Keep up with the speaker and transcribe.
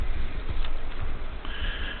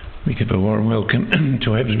We give a warm welcome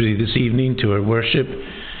to everybody this evening, to our worship,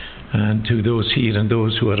 and to those here and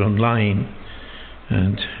those who are online.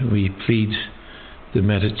 And we plead the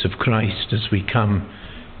merits of Christ as we come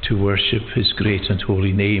to worship His great and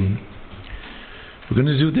holy name. We're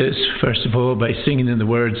going to do this, first of all, by singing in the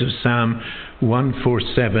words of Psalm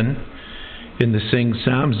 147 in the Sing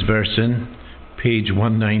Psalms version, page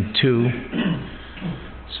 192.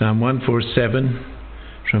 Psalm 147,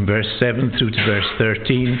 from verse 7 through to verse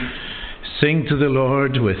 13. Sing to the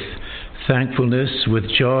Lord with thankfulness, with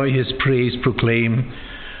joy His praise proclaim,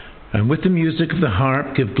 and with the music of the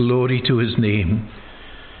harp give glory to His name.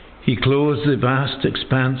 He clothes the vast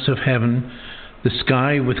expanse of heaven, the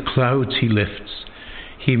sky with clouds He lifts.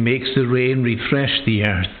 He makes the rain refresh the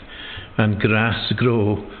earth, and grass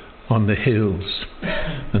grow on the hills.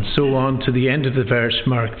 And so on to the end of the verse,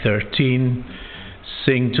 Mark 13.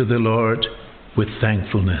 Sing to the Lord with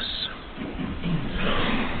thankfulness.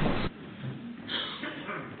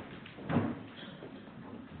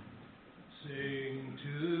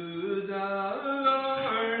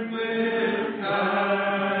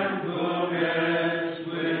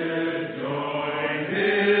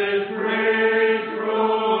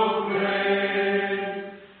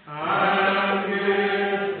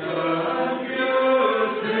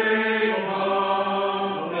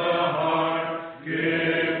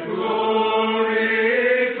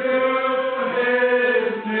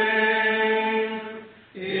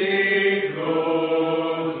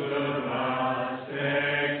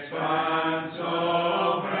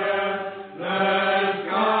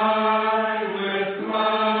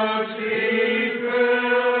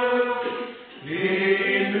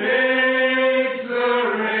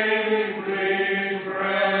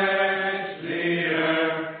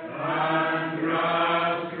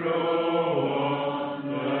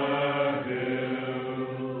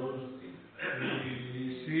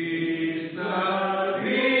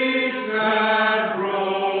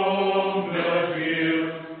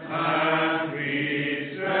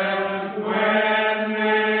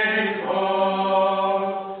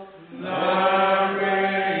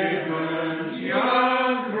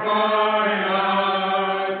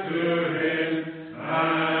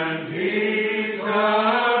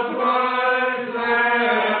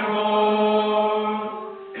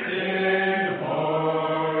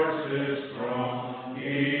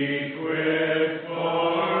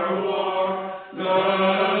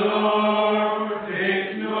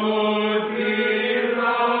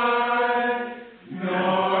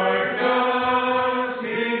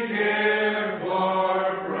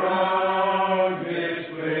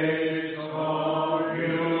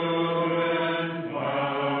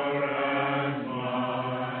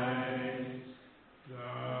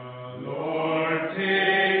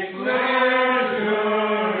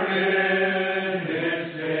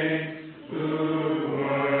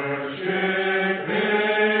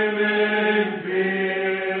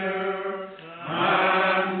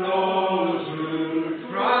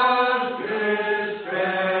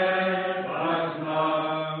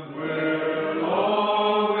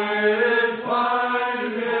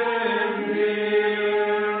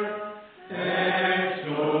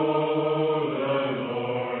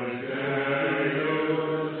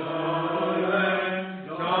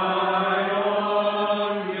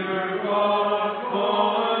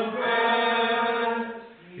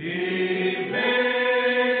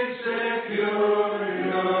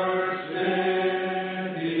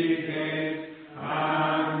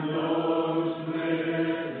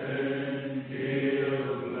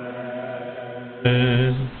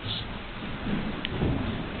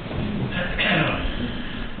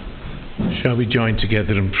 Shall we join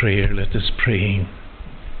together in prayer? Let us pray.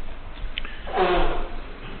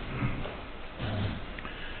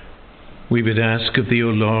 We would ask of Thee, O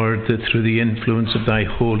Lord, that through the influence of Thy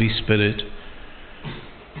Holy Spirit,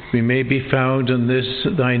 we may be found on this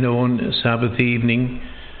Thine own Sabbath evening,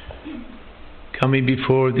 coming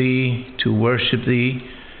before Thee to worship Thee,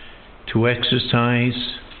 to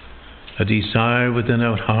exercise a desire within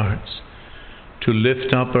our hearts, to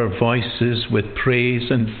lift up our voices with praise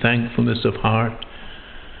and thankfulness of heart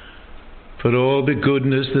for all the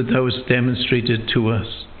goodness that Thou hast demonstrated to us,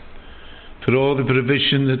 for all the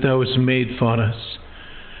provision that Thou hast made for us,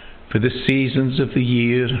 for the seasons of the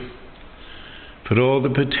year, for all the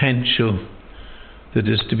potential that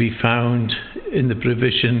is to be found in the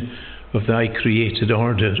provision of Thy created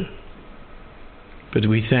order. But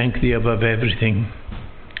we thank Thee above everything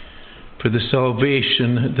for the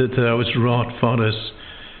salvation that Thou hast wrought for us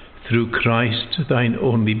through Christ, Thine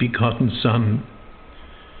only begotten Son.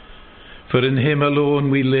 For in Him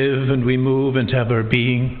alone we live and we move and have our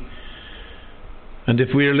being. And if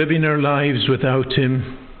we are living our lives without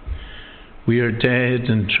him, we are dead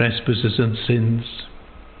in trespasses and sins.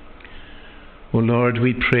 O Lord,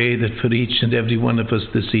 we pray that for each and every one of us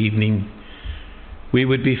this evening, we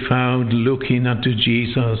would be found looking unto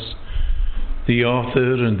Jesus, the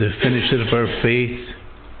author and the finisher of our faith,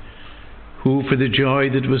 who for the joy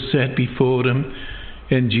that was set before him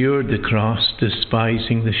endured the cross,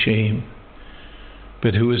 despising the shame,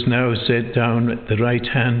 but who is now set down at the right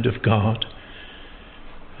hand of God,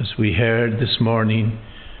 as we heard this morning,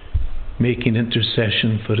 making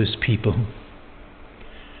intercession for his people.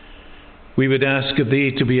 We would ask of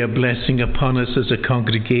thee to be a blessing upon us as a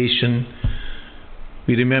congregation.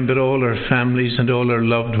 We remember all our families and all our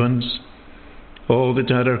loved ones, all that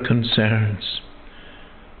are our concerns.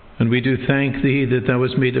 And we do thank thee that thou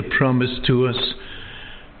hast made a promise to us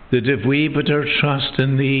that if we put our trust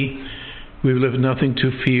in thee, we will have nothing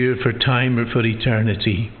to fear for time or for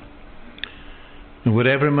eternity. And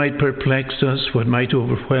whatever might perplex us, what might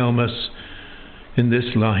overwhelm us in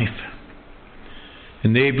this life,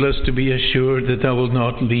 enable us to be assured that thou wilt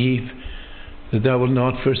not leave, that thou wilt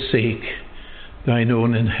not forsake thine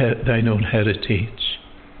own heritage.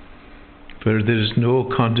 For there is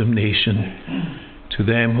no condemnation to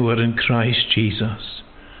them who are in Christ Jesus,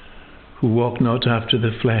 who walk not after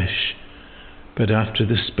the flesh, but after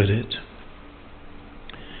the Spirit.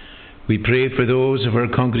 We pray for those of our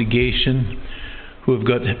congregation who have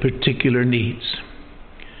got particular needs.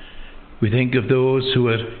 We think of those who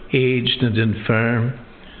are aged and infirm,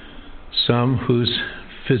 some whose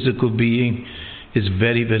physical being is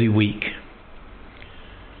very, very weak.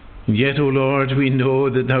 And yet, O Lord, we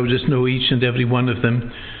know that thou dost know each and every one of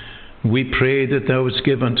them. We pray that thou wouldst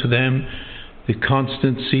give unto them the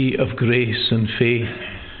constancy of grace and faith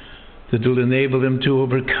that will enable them to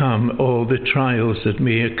overcome all the trials that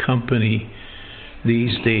may accompany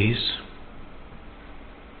these days.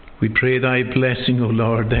 We pray thy blessing, O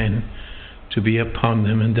Lord, then, to be upon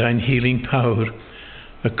them, and thine healing power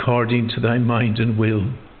according to thy mind and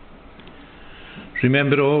will.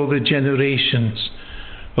 Remember all the generations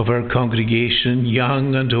of our congregation,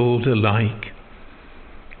 young and old alike.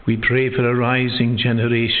 We pray for a rising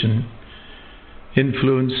generation,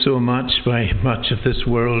 influenced so much by much of this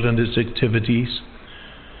world and its activities.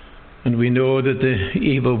 And we know that the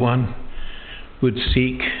evil one would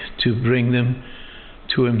seek to bring them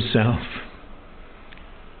to himself.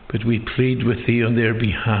 But we plead with thee on their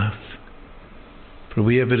behalf, for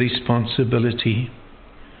we have a responsibility.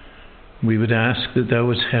 We would ask that thou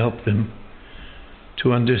wouldst help them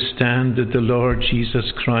to understand that the Lord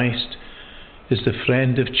Jesus Christ is the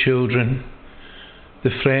friend of children, the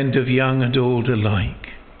friend of young and old alike.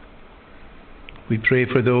 We pray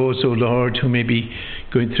for those, O Lord, who may be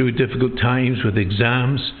going through difficult times with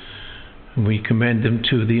exams, and we commend them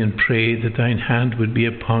to thee and pray that thine hand would be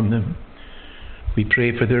upon them. We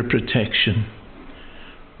pray for their protection.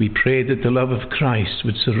 We pray that the love of Christ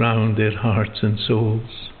would surround their hearts and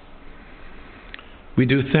souls. We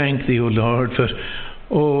do thank thee, O Lord, for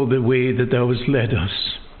all the way that thou hast led us.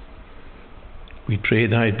 We pray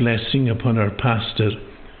thy blessing upon our pastor.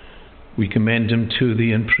 We commend him to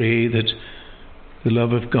thee and pray that the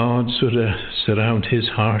love of God should surround his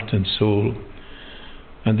heart and soul,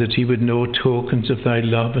 and that he would know tokens of thy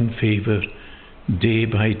love and favour day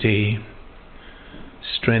by day.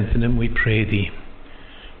 Strengthen him, we pray thee.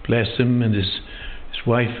 Bless him and his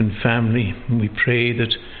wife and family, and we pray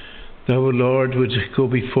that thou, O Lord, would go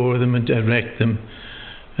before them and direct them,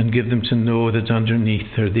 and give them to know that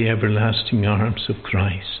underneath are the everlasting arms of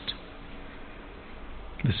Christ.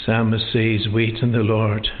 The psalmist says, wait on the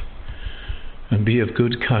Lord, and be of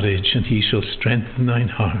good courage, and he shall strengthen thine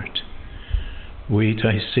heart. Wait,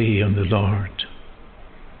 I say, on the Lord.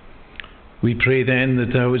 We pray then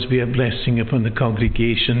that thou wouldst be a blessing upon the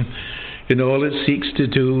congregation in all it seeks to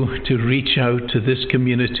do to reach out to this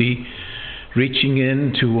community, reaching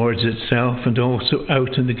in towards itself and also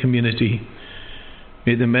out in the community.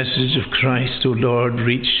 May the message of Christ, O Lord,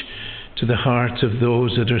 reach to the hearts of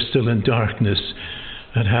those that are still in darkness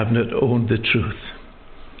and have not owned the truth.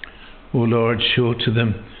 O Lord, show to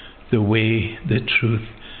them the way, the truth,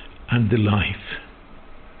 and the life.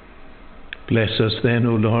 Bless us then,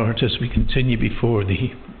 O Lord, as we continue before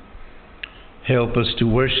thee. Help us to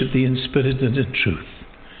worship thee in spirit and in truth,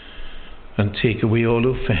 and take away all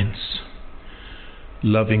offence,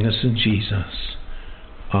 loving us in Jesus.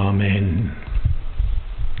 Amen.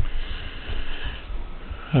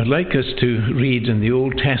 I'd like us to read in the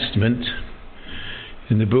Old Testament,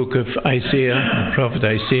 in the book of Isaiah, the prophet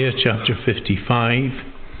Isaiah, chapter 55,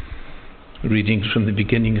 reading from the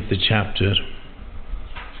beginning of the chapter.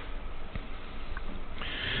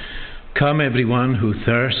 Come, everyone who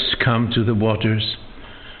thirsts, come to the waters.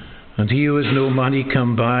 And he who has no money,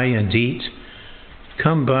 come buy and eat.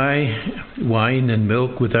 Come buy wine and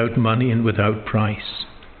milk without money and without price.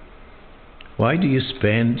 Why do you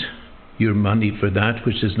spend your money for that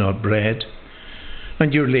which is not bread,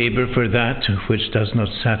 and your labour for that which does not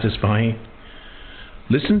satisfy?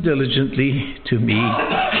 Listen diligently to me,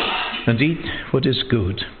 and eat what is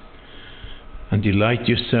good, and delight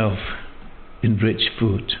yourself in rich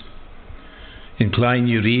food. Incline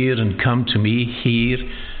your ear and come to me, hear,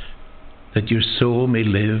 that your soul may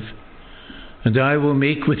live. And I will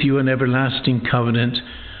make with you an everlasting covenant,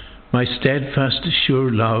 my steadfast,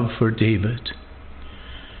 sure love for David.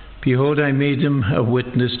 Behold, I made him a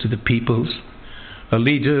witness to the peoples, a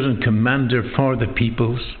leader and commander for the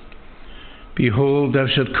peoples. Behold, thou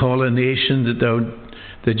shalt call a nation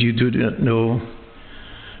that you do not know,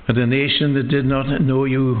 and a nation that did not know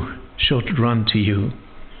you shall run to you,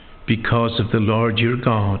 because of the Lord your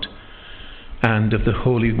God and of the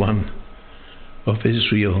Holy One of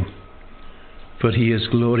Israel, for he has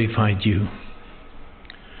glorified you.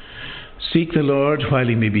 Seek the Lord while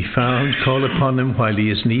he may be found, call upon him while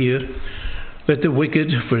he is near. Let the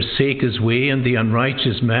wicked forsake his way, and the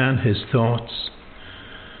unrighteous man his thoughts.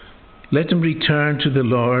 Let him return to the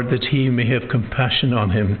Lord, that he may have compassion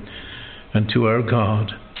on him, and to our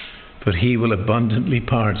God, for he will abundantly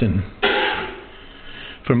pardon.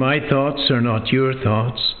 For my thoughts are not your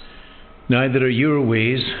thoughts, neither are your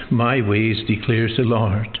ways my ways, declares the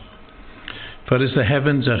Lord. For as the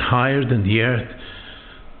heavens are higher than the earth,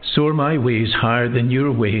 so are my ways higher than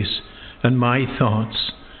your ways, and my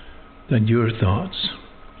thoughts than your thoughts.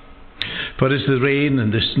 For as the rain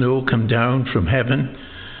and the snow come down from heaven,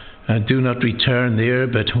 and do not return there,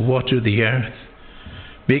 but water the earth,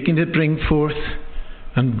 making it bring forth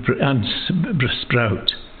and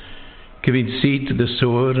sprout, giving seed to the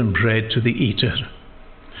sower and bread to the eater,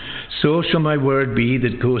 so shall my word be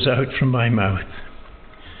that goes out from my mouth.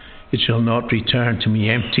 It shall not return to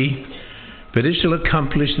me empty, but it shall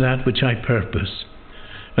accomplish that which I purpose,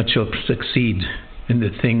 and shall succeed in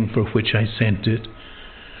the thing for which I sent it.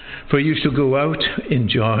 For you shall go out in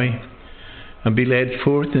joy, and be led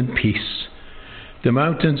forth in peace. The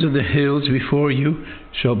mountains and the hills before you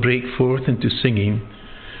shall break forth into singing,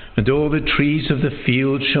 and all the trees of the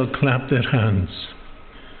field shall clap their hands.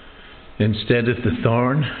 Instead of the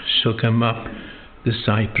thorn shall come up the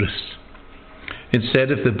cypress.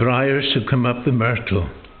 Instead of the briar shall come up the myrtle.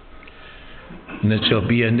 And it shall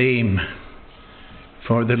be a name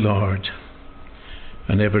for the Lord,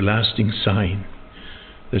 an everlasting sign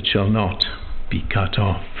that shall not be cut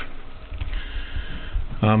off.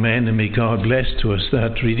 Amen. And may God bless to us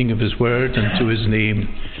that reading of his word, and to his name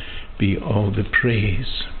be all the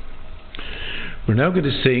praise. We're now going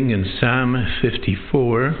to sing in Psalm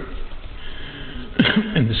 54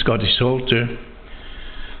 in the Scottish Psalter,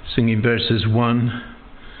 singing verses 1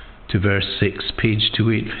 to verse 6, page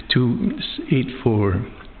 284.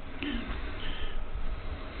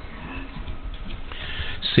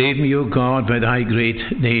 Save me, O God, by thy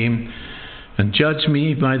great name, and judge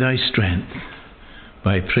me by thy strength.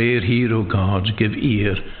 My prayer hear, O God, give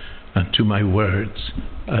ear unto my words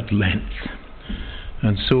at length.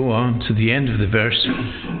 And so on to the end of the verse,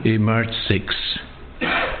 in verse 6.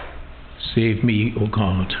 Save me, O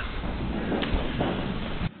God.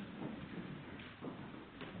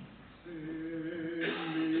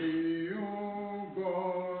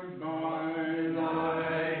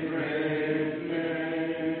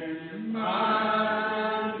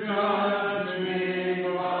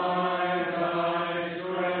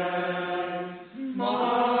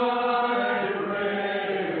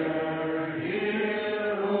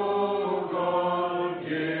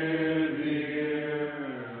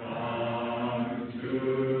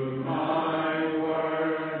 To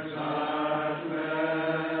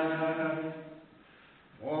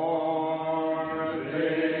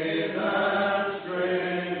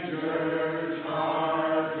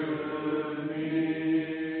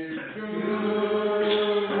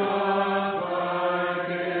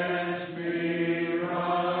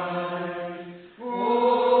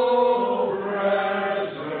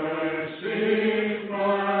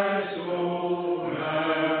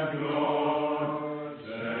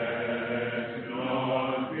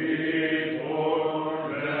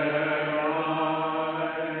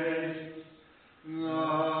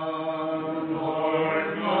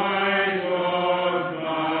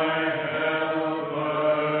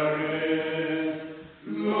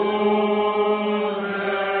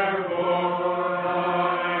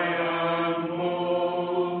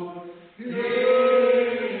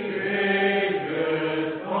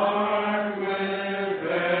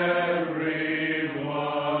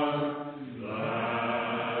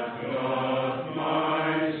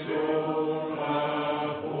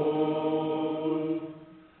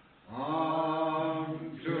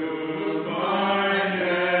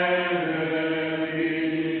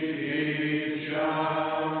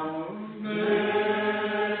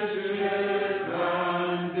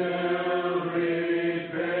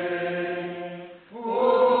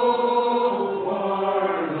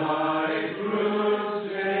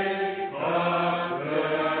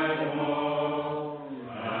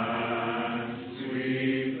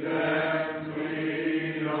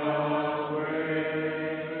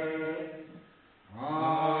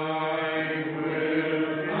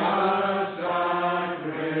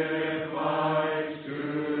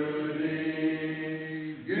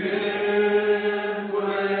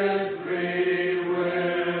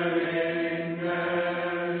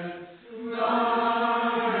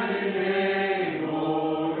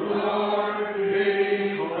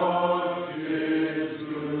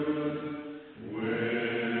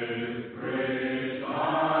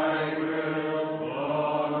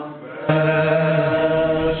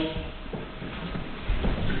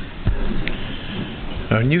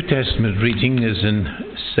Our New Testament reading is in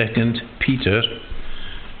 2 Peter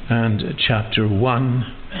and chapter 1,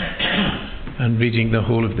 and reading the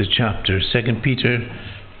whole of the chapter. 2 Peter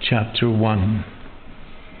chapter 1.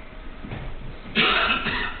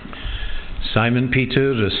 Simon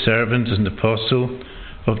Peter, a servant and apostle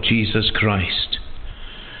of Jesus Christ,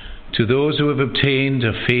 to those who have obtained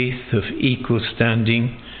a faith of equal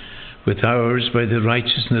standing with ours by the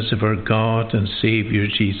righteousness of our God and Saviour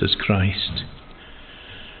Jesus Christ.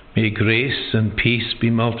 May grace and peace be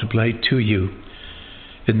multiplied to you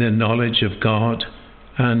in the knowledge of God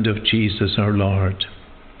and of Jesus our Lord.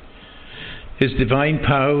 His divine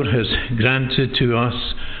power has granted to us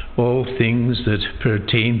all things that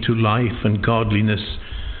pertain to life and godliness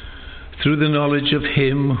through the knowledge of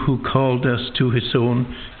Him who called us to His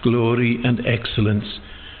own glory and excellence,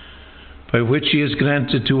 by which He has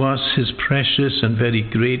granted to us His precious and very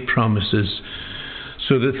great promises,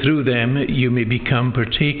 so that through them you may become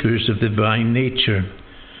partakers of the divine nature,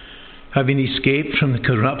 having escaped from the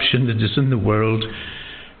corruption that is in the world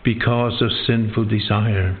because of sinful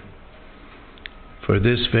desire. For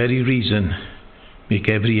this very reason, make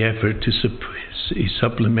every effort to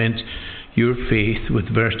supplement your faith with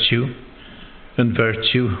virtue, and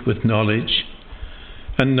virtue with knowledge,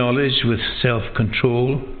 and knowledge with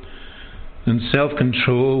self-control, and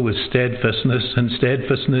self-control with steadfastness, and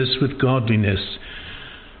steadfastness with godliness,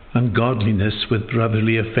 and godliness with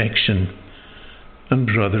brotherly affection, and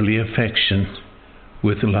brotherly affection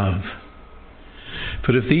with love.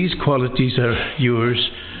 For if these qualities are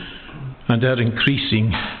yours and are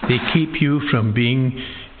increasing, they keep you from being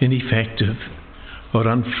ineffective or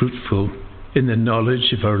unfruitful in the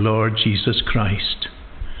knowledge of our Lord Jesus Christ.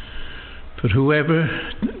 For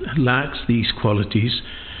whoever lacks these qualities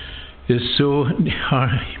is so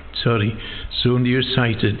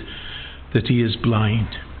nearsighted that he is blind,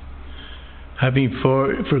 having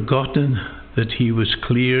forgotten that he was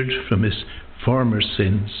cleared from his former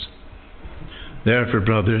sins. Therefore,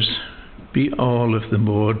 brothers, be all of the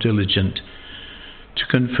more diligent to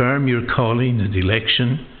confirm your calling and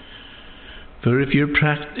election. For if you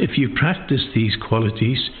practice these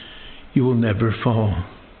qualities, you will never fall.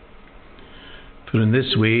 For in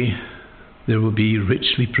this way there will be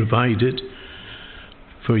richly provided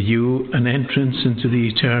for you an entrance into the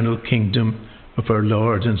eternal kingdom of our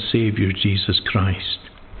Lord and Saviour Jesus Christ.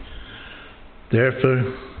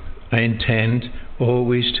 Therefore, I intend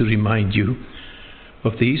always to remind you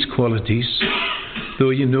of these qualities, though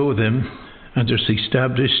you know them and are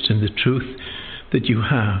established in the truth that you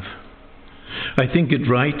have. I think it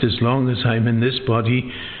right, as long as I am in this body,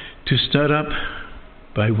 to stir up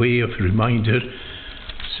by way of reminder,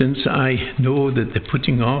 since I know that the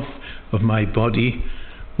putting off of my body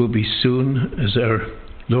will be soon, as our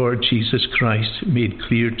Lord Jesus Christ made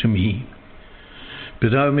clear to me.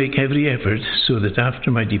 But I'll make every effort so that after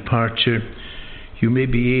my departure you may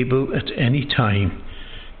be able at any time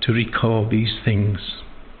to recall these things.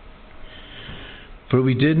 For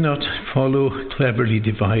we did not follow cleverly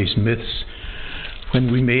devised myths when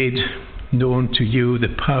we made known to you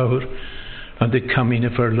the power and the coming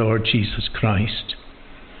of our Lord Jesus Christ.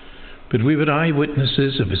 But we were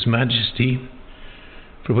eyewitnesses of His majesty.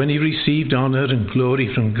 For when He received honour and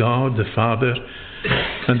glory from God the Father,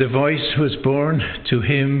 and the voice was borne to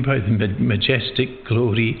Him by the majestic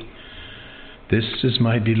glory, "This is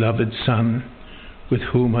my beloved Son, with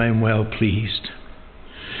whom I am well pleased."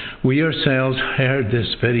 We ourselves heard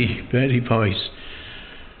this very, very voice,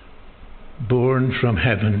 borne from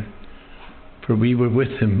heaven, for we were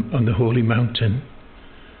with Him on the holy mountain.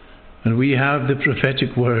 And we have the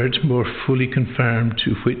prophetic word more fully confirmed,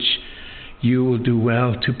 to which you will do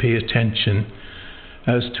well to pay attention,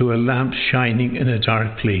 as to a lamp shining in a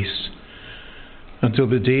dark place, until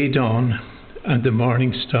the day dawn and the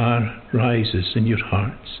morning star rises in your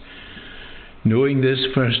hearts. Knowing this,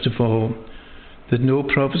 first of all, that no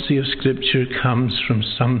prophecy of Scripture comes from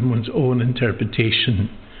someone's own interpretation,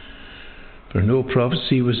 for no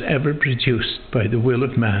prophecy was ever produced by the will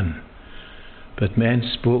of man, but men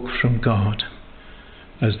spoke from God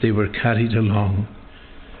as they were carried along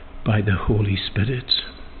by the Holy Spirit.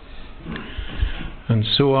 And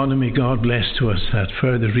so on, and may God bless to us that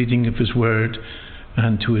further reading of His word,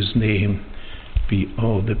 and to His name be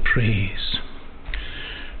all the praise.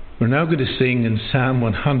 We're now going to sing in Psalm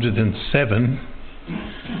 107,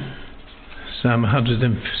 Psalm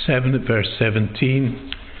 107 at verse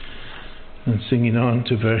 17, and singing on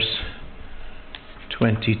to verse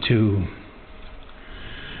 22.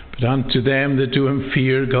 But unto them that do Him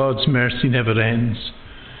fear, God's mercy never ends,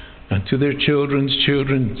 and to their children's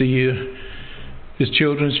children dear, His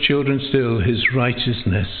children's children still, His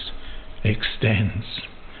righteousness extends.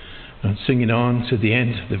 And singing on to the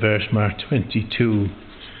end of the verse, Mark 22,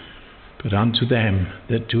 but unto them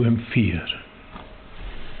that do him fear.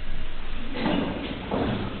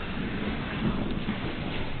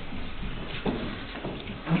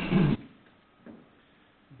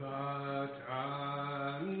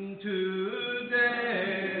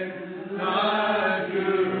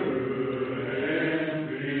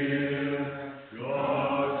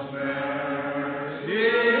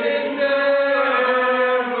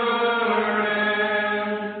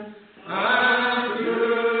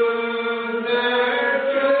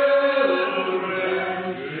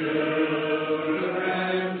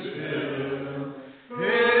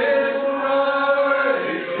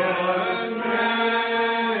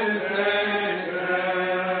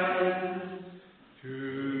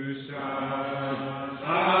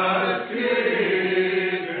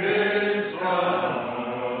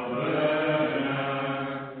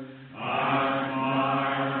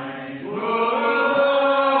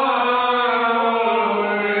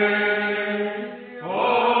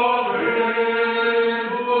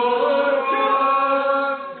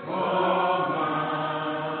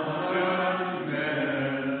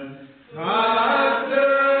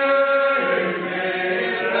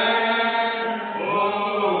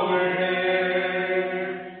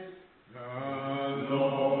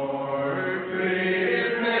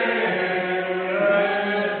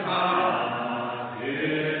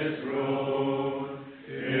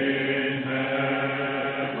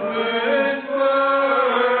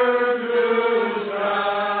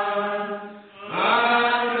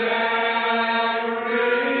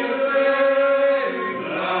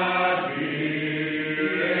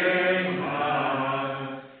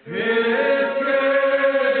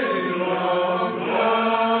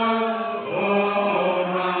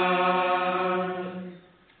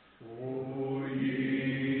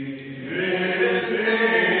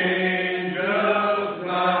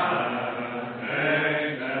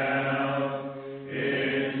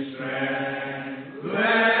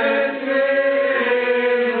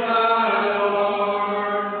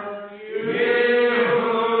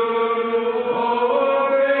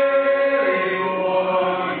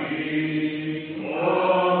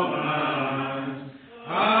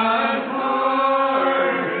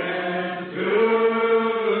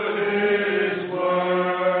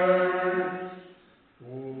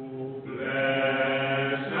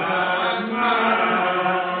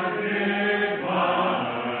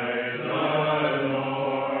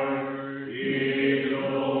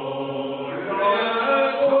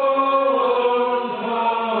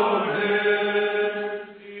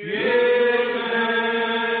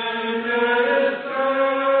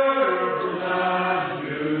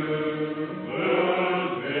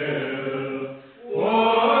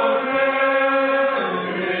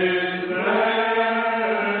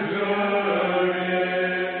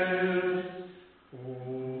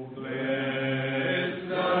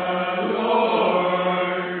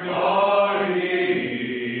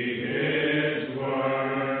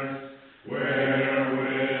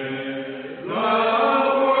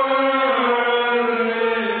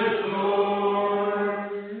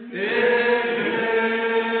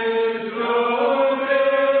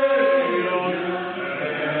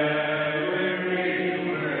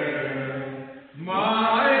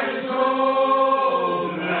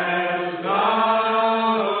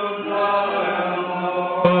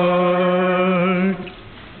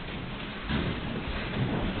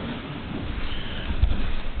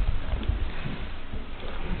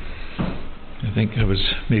 I think I was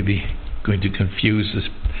maybe going to confuse the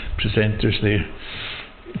presenters there,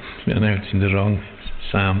 announcing the wrong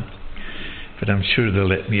psalm, but I'm sure they'll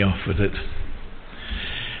let me off with it.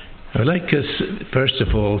 I'd like us, first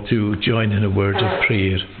of all, to join in a word of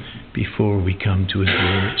prayer before we come to His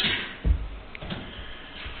Word.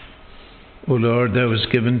 O Lord, Thou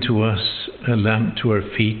hast given to us a lamp to our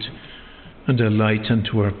feet and a light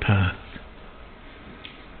unto our path.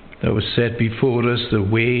 Thou hast set before us the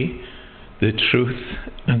way, the truth,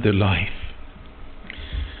 and the life.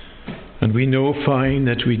 And we know fine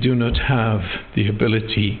that we do not have the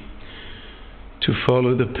ability to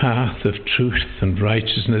follow the path of truth and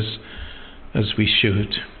righteousness as we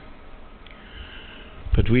should.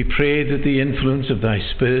 But we pray that the influence of Thy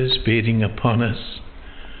Spirit is bearing upon us,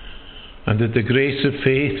 and that the grace of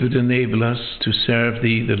faith would enable us to serve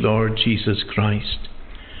Thee, the Lord Jesus Christ,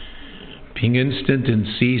 being instant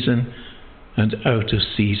in season and out of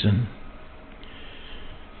season.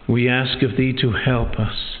 We ask of Thee to help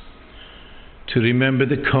us to remember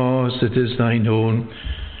the cause that is Thine own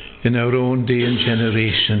in our own day and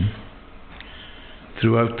generation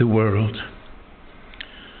throughout the world,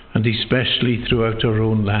 and especially throughout our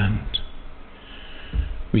own land.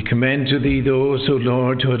 We commend to Thee those, O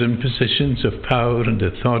Lord, who are in positions of power and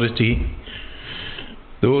authority,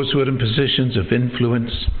 those who are in positions of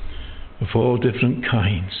influence of all different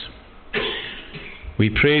kinds. We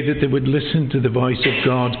pray that they would listen to the voice of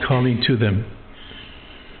God calling to them,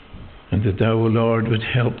 and that Thou, O Lord, would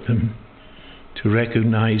help them to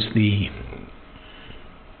recognize Thee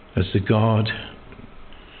as the God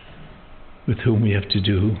with whom we have to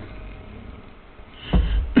do.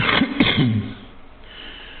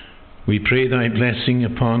 We pray Thy blessing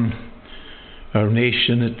upon our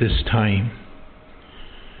nation at this time.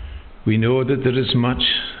 We know that there is much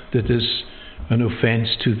that is an offence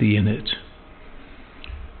to Thee in it.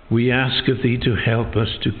 We ask of Thee to help us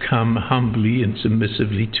to come humbly and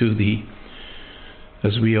submissively to Thee,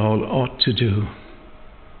 as we all ought to do.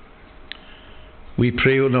 We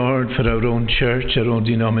pray, O Lord, for our own church, our own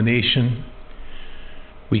denomination.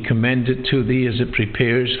 We commend it to Thee as it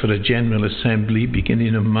prepares for a General Assembly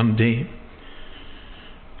beginning on Monday.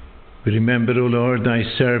 We remember, O Lord, Thy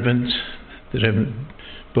servant, the Reverend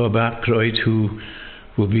Bob Ackroyd, who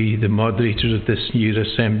will be the moderator of this new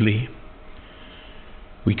assembly.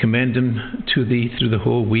 We commend him to Thee through the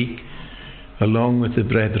whole week, along with the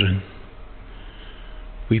brethren.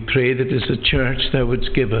 We pray that as a church Thou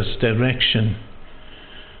wouldst give us direction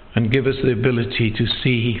and give us the ability to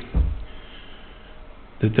see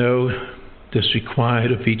that Thou dost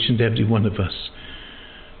require of each and every one of us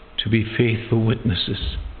to be faithful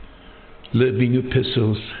witnesses, living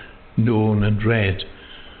epistles known and read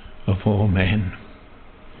of all men.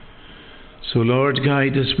 So, Lord,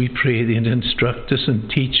 guide us, we pray Thee, and instruct us and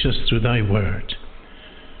teach us through Thy word.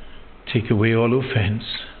 Take away all offence,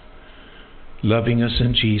 loving us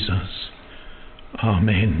in Jesus.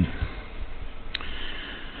 Amen.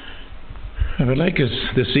 I would like us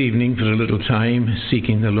this evening, for a little time,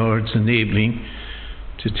 seeking the Lord's enabling,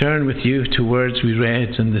 to turn with you to words we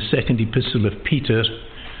read in the second epistle of Peter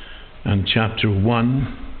and chapter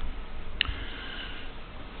 1.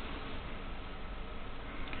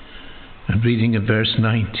 I'm reading at verse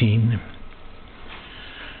 19.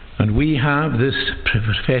 And we have this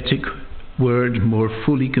prophetic word more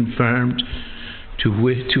fully confirmed, to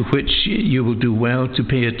which you will do well to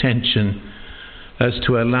pay attention, as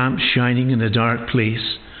to a lamp shining in a dark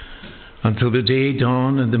place, until the day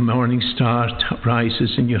dawn and the morning star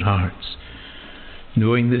rises in your hearts.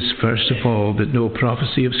 Knowing this, first of all, that no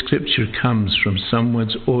prophecy of Scripture comes from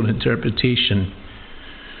someone's own interpretation.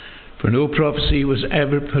 For no prophecy was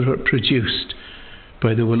ever produced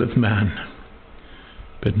by the will of man,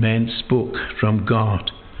 but men spoke from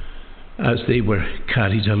God as they were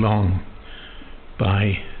carried along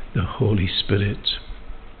by the Holy Spirit.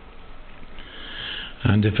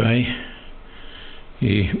 And if I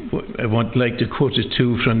would like to quote it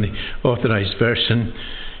too from the Authorized Version,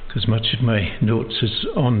 because much of my notes is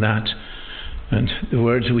on that, and the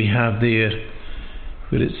words we have there,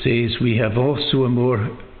 where it says, we have also a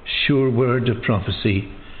more sure word of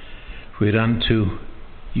prophecy, whereunto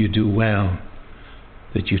you do well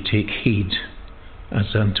that you take heed,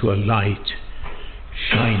 as unto a light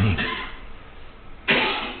shining.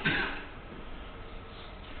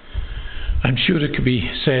 I'm sure it could be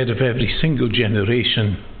said of every single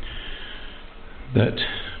generation that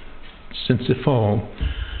since the fall,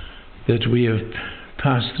 that we have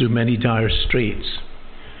passed through many dire straits,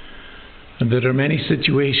 and there are many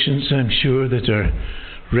situations, I'm sure, that are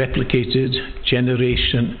replicated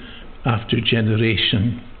generation after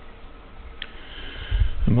generation.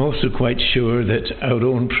 I'm also quite sure that our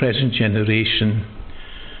own present generation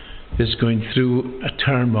is going through a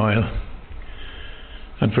turmoil,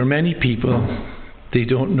 and for many people, they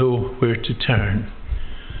don't know where to turn.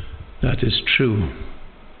 That is true.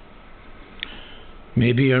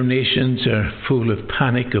 Maybe our nations are full of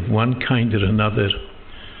panic of one kind or another,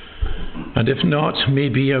 and if not,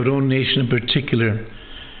 maybe our own nation in particular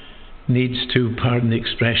needs to, pardon the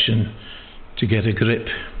expression, to get a grip.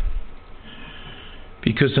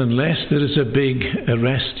 Because unless there is a big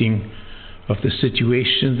arresting of the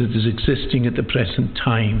situation that is existing at the present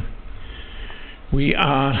time, we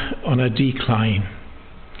are on a decline.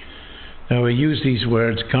 Now, I use these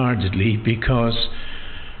words guardedly because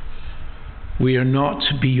we are not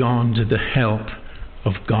beyond the help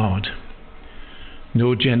of God.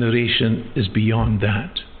 No generation is beyond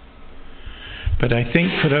that. But I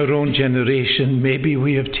think for our own generation, maybe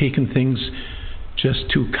we have taken things just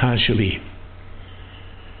too casually.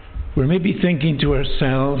 We're maybe thinking to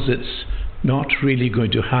ourselves, it's not really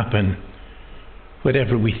going to happen,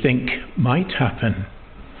 whatever we think might happen.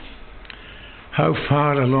 How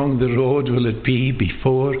far along the road will it be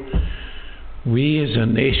before we as a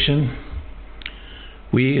nation,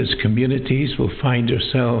 we as communities will find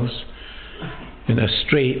ourselves in a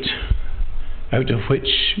strait out of which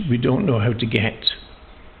we don't know how to get.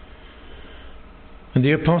 And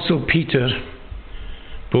the Apostle Peter,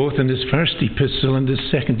 both in his first epistle and his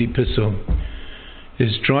second epistle,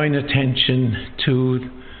 is drawing attention to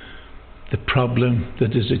the problem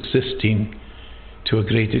that is existing to a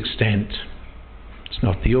great extent. It's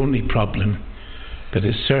not the only problem, but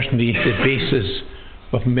it's certainly the basis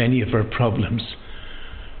of many of our problems,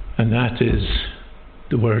 and that is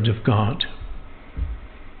the Word of God.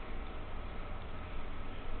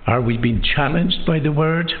 Are we being challenged by the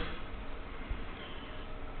Word?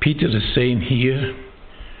 Peter is saying here,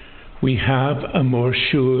 we have a more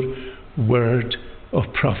sure word of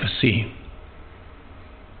prophecy.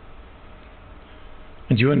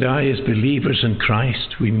 And you and I, as believers in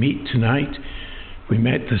Christ, we meet tonight, we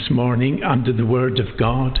met this morning under the Word of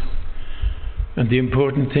God, and the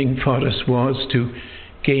important thing for us was to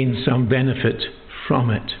gain some benefit from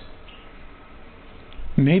it.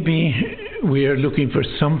 Maybe we are looking for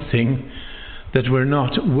something that we're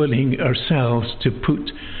not willing ourselves to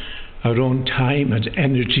put our own time and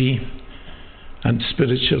energy and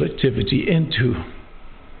spiritual activity into.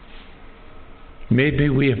 Maybe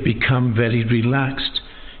we have become very relaxed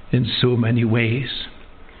in so many ways.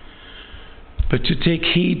 But to take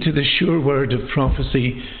heed to the sure word of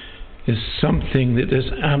prophecy is something that is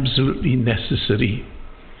absolutely necessary.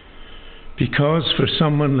 Because for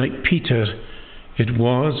someone like Peter, it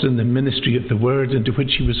was in the ministry of the word into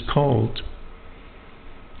which he was called.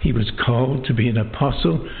 He was called to be an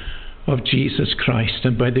apostle of Jesus Christ,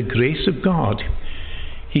 and by the grace of God,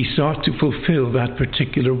 he sought to fulfill that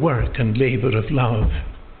particular work and labour of love.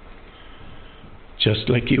 Just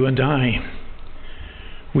like you and I,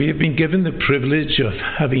 we have been given the privilege of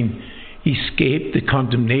having escaped the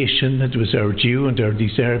condemnation that was our due and our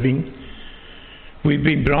deserving. We've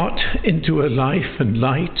been brought into a life and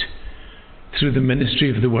light through the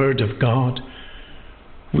ministry of the Word of God.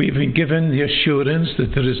 We've been given the assurance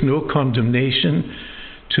that there is no condemnation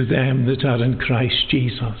to them that are in Christ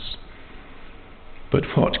Jesus. But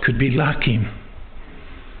what could be lacking?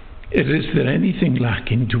 Is there anything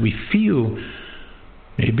lacking? Do we feel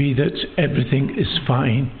maybe that everything is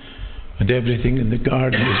fine and everything in the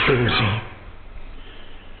garden is rosy?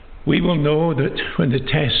 We will know that when the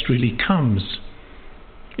test really comes,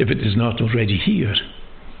 if it is not already here,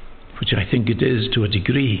 which I think it is to a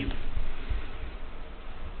degree.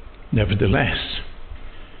 Nevertheless,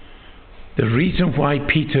 the reason why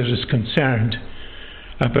Peter is concerned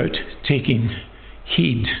about taking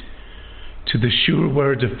heed to the sure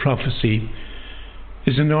word of prophecy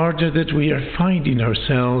is in order that we are finding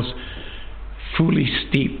ourselves fully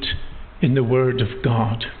steeped in the Word of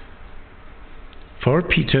God. For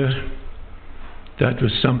Peter, that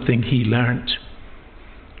was something he learnt.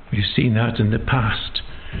 We've seen that in the past.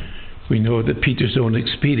 We know that Peter's own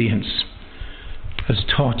experience has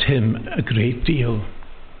taught him a great deal.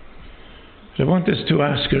 But I want us to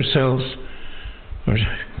ask ourselves, or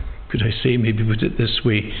could I say, maybe put it this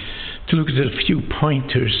way, to look at a few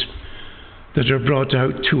pointers that are brought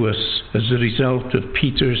out to us as a result of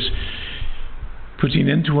Peter's putting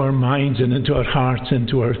into our minds and into our hearts,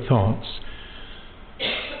 into our thoughts,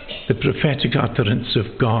 the prophetic utterance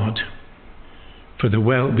of God for the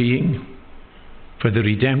well-being, for the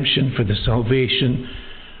redemption, for the salvation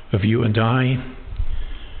of you and I,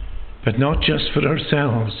 but not just for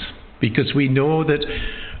ourselves, because we know that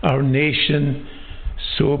our nation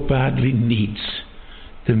so badly needs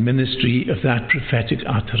the ministry of that prophetic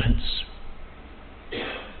utterance.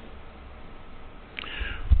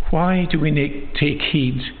 Why do we take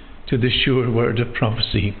heed to the sure word of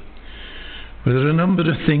prophecy? Well, there are a number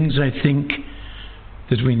of things I think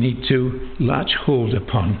that we need to latch hold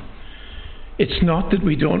upon. It's not that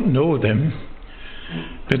we don't know them,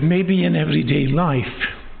 but maybe in everyday life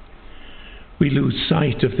we lose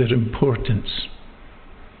sight of their importance.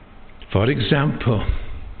 For example,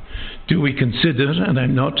 do we consider, and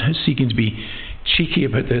I'm not seeking to be cheeky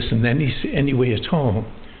about this in any way at all,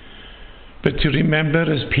 but to remember,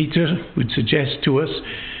 as Peter would suggest to us,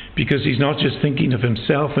 because he's not just thinking of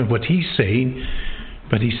himself and what he's saying,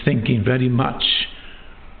 but he's thinking very much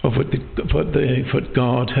of what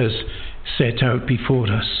God has set out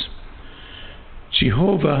before us.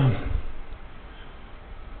 Jehovah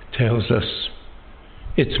tells us,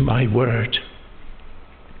 it's my word.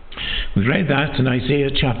 We read that in Isaiah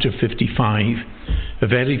chapter 55, a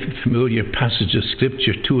very familiar passage of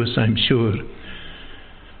scripture to us, I'm sure.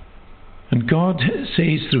 And God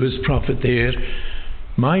says through his prophet there,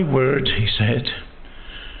 my word, he said,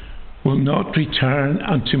 will not return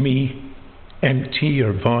unto me empty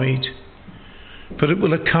or void, for it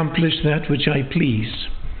will accomplish that which I please.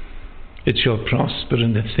 It shall prosper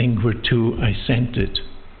in the thing whereto I sent it.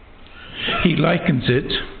 He likens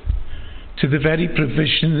it to the very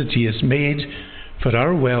provision that he has made for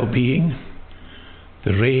our well-being,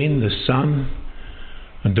 the rain, the sun,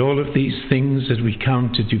 and all of these things that we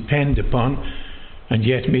come to depend upon and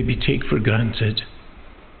yet maybe take for granted.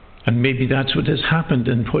 And maybe that's what has happened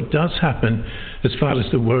and what does happen as far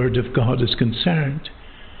as the Word of God is concerned.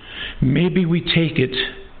 Maybe we take it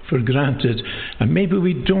for granted, and maybe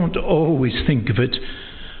we don't always think of it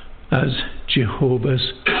as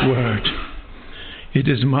Jehovah's Word. It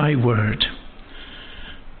is my Word.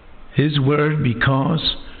 His Word,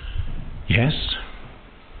 because, yes,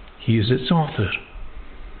 he is its author.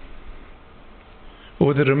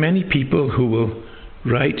 Oh, there are many people who will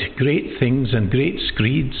write great things and great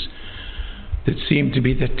screeds that seem to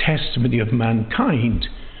be the testimony of mankind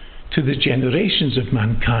to the generations of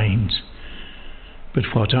mankind. But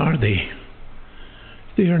what are they?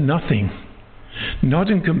 They are nothing, not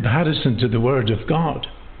in comparison to the Word of God.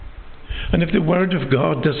 And if the Word of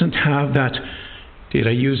God doesn't have that, dare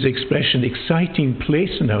I use the expression, exciting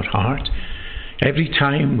place in our heart, every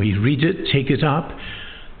time we read it, take it up,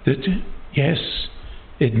 that, yes,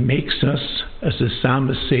 it makes us, as the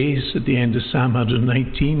psalmist says at the end of Psalm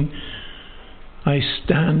 119, I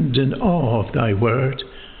stand in awe of thy word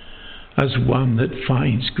as one that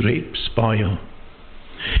finds great spoil.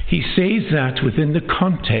 He says that within the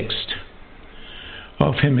context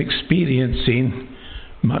of him experiencing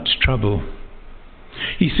much trouble.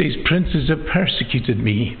 He says, princes have persecuted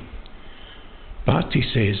me, but, he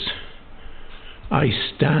says, I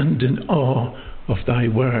stand in awe of thy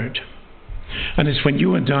word. And it's when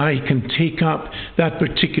you and I can take up that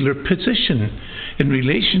particular position in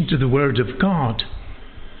relation to the Word of God,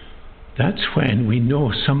 that's when we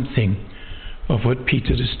know something of what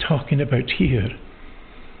Peter is talking about here.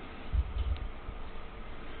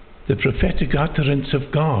 The prophetic utterance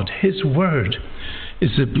of God, His Word,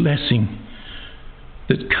 is a blessing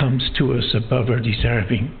that comes to us above our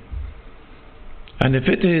deserving. And if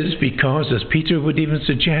it is because, as Peter would even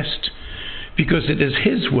suggest, because it is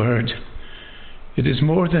His Word, it is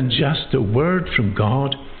more than just a word from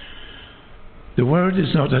God. The Word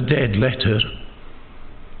is not a dead letter.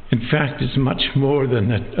 In fact, it's much more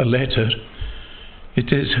than a letter.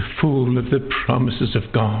 It is full of the promises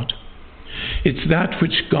of God. It's that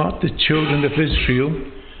which got the children of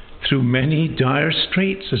Israel through many dire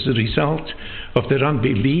straits as a result of their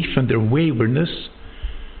unbelief and their waywardness.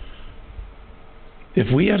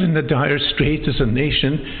 If we are in the dire strait as a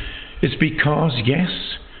nation, it's because, yes,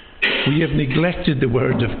 we have neglected the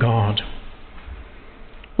Word of God.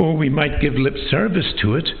 Or we might give lip service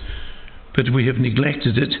to it, but we have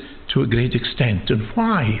neglected it to a great extent. And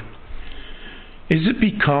why? Is it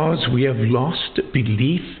because we have lost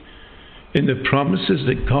belief in the promises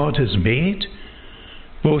that God has made,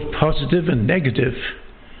 both positive and negative?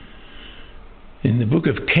 In the book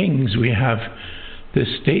of Kings, we have this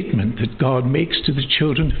statement that God makes to the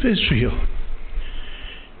children of Israel.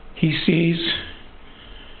 He says,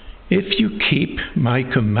 if you keep my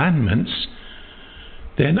commandments,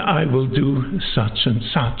 then I will do such and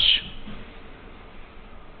such.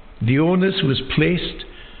 The onus was placed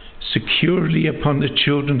securely upon the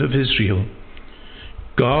children of Israel.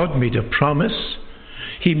 God made a promise.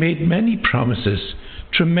 He made many promises,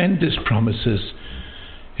 tremendous promises.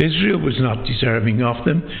 Israel was not deserving of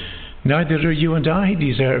them. Neither are you and I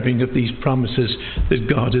deserving of these promises that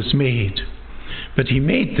God has made. But He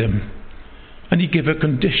made them. And He gave a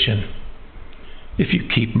condition: if you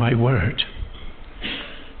keep my word.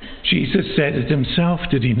 Jesus said it Himself,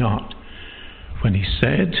 did He not? When He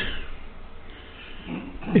said,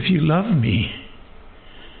 if you love me,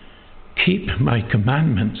 keep my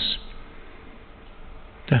commandments.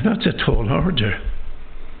 Now that's a tall order.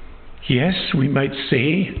 Yes, we might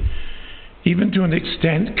say, even to an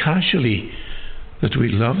extent casually, that we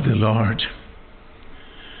love the Lord.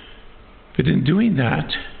 But in doing that,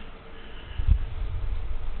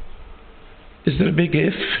 is there a big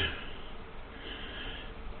if?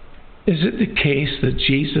 Is it the case that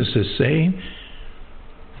Jesus is saying,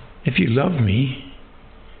 if you love me,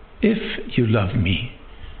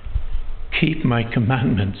 keep my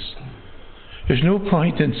commandments? There's no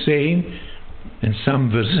point in saying, in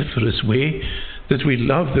some vociferous way, that we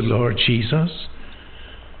love the Lord Jesus,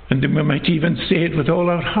 and then we might even say it with all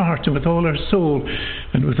our heart and with all our soul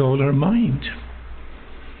and with all our mind.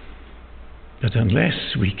 But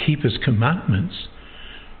unless we keep His commandments,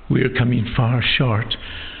 we are coming far short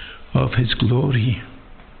of His glory.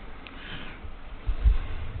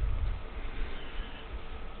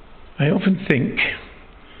 I often think,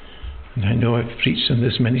 and I know I've preached on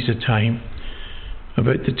this many a time,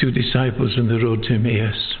 about the two disciples on the road to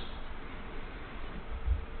Emmaus.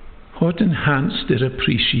 What enhanced their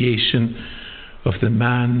appreciation of the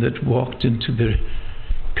man that walked into their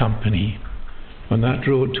company on that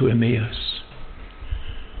road to Emmaus?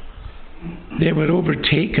 They were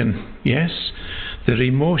overtaken, yes, their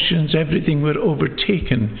emotions, everything were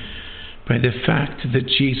overtaken by the fact that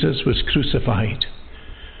Jesus was crucified.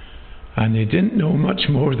 And they didn't know much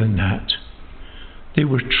more than that. They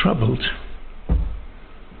were troubled.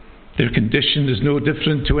 Their condition is no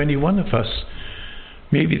different to any one of us.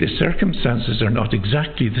 Maybe the circumstances are not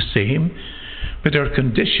exactly the same, but our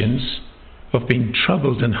conditions of being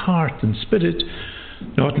troubled in heart and spirit,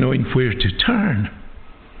 not knowing where to turn.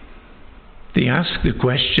 They ask the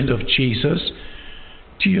question of Jesus,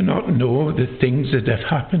 do you not know the things that have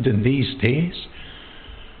happened in these days?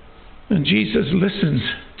 And Jesus listens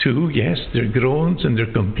to, yes, their groans and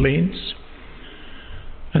their complaints.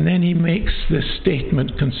 And then he makes this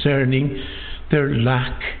statement concerning their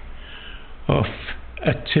lack of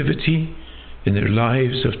activity in their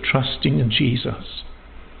lives of trusting in Jesus.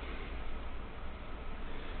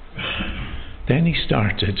 Then he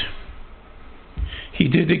started. He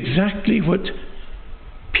did exactly what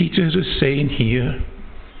Peter is saying here.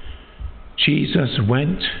 Jesus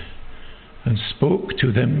went and spoke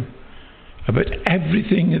to them about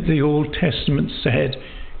everything that the Old Testament said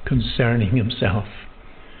concerning himself,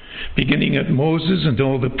 beginning at Moses and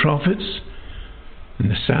all the prophets and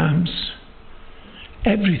the Psalms,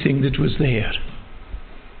 everything that was there.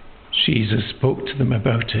 Jesus spoke to them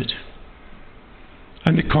about it.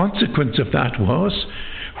 And the consequence of that was,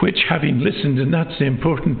 which having listened, and that's the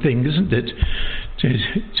important thing, isn't it,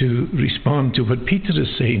 to respond to what Peter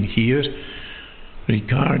is saying here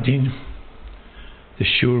regarding the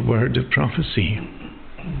sure word of prophecy.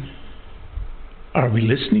 Are we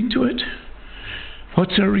listening to it?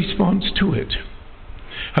 What's our response to it?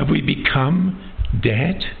 Have we become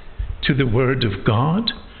dead to the Word of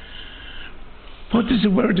God? What does the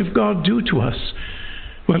Word of God do to us?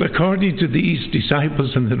 Well, according to these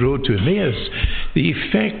disciples on the road to Emmaus, the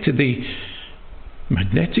effect, the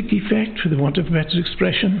magnetic effect, for the want of a better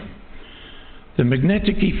expression, the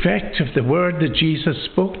magnetic effect of the word that Jesus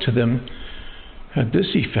spoke to them had this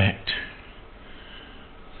effect,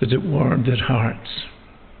 that it warmed their hearts.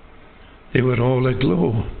 They were all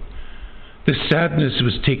aglow. The sadness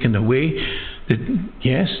was taken away.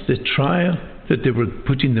 Yes, the trial that they were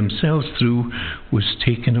putting themselves through was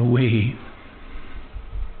taken away.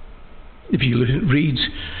 If you read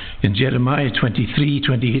in Jeremiah 23,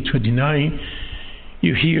 28, 29,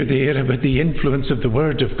 you hear there about the influence of the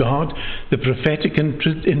Word of God, the prophetic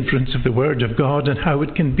influence of the Word of God, and how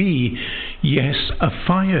it can be, yes, a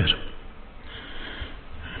fire.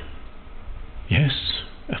 Yes,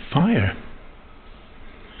 a fire.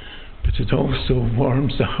 But it also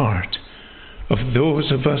warms the heart of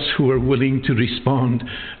those of us who are willing to respond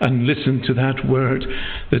and listen to that word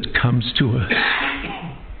that comes to us.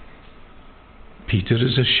 Peter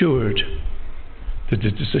is assured that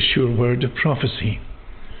it is a sure word of prophecy.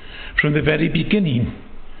 From the very beginning,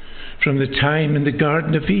 from the time in the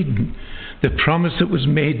Garden of Eden, the promise that was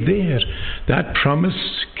made there, that promise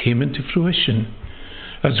came into fruition,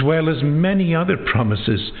 as well as many other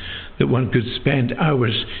promises that one could spend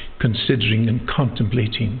hours considering and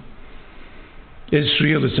contemplating.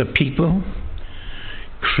 Israel as a people,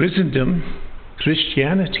 Christendom,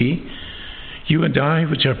 Christianity, you and I,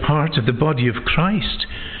 which are part of the body of Christ,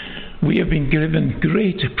 we have been given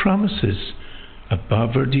great promises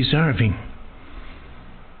above our deserving.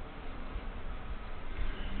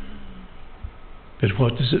 But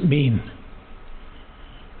what does it mean?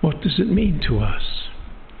 What does it mean to us?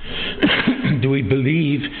 Do we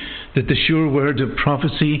believe that the sure word of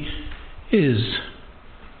prophecy is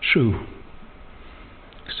true?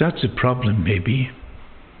 Because that's a problem, maybe.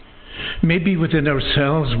 Maybe within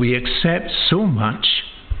ourselves we accept so much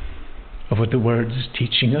of what the Word is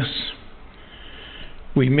teaching us.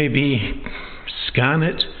 We maybe scan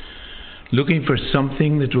it, looking for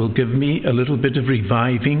something that will give me a little bit of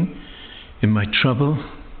reviving in my trouble.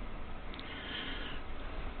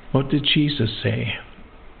 What did Jesus say?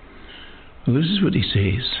 Well, this is what he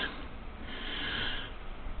says.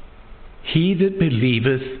 He that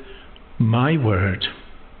believeth my word,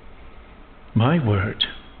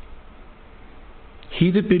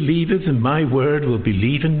 he that believeth in my word will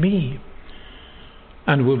believe in me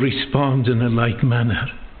and will respond in a like manner.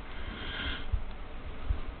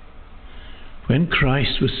 When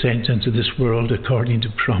Christ was sent into this world according to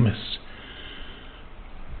promise,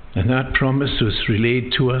 and that promise was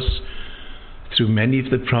relayed to us through many of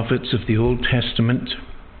the prophets of the Old Testament,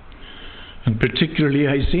 and particularly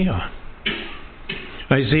Isaiah.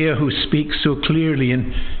 Isaiah, who speaks so clearly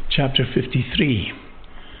in chapter 53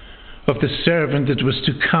 of the servant that was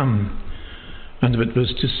to come and that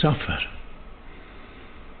was to suffer.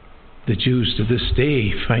 The Jews to this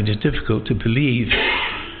day find it difficult to believe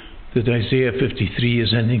that Isaiah 53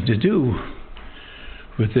 has anything to do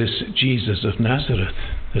with this Jesus of Nazareth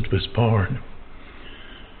that was born.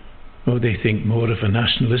 Oh, they think more of a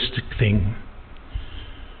nationalistic thing.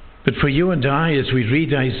 But for you and I, as we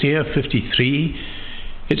read Isaiah 53,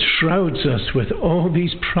 it shrouds us with all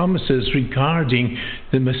these promises regarding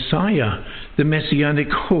the Messiah, the messianic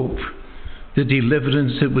hope, the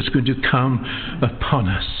deliverance that was going to come upon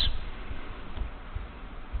us.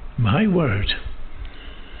 My word,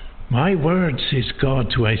 says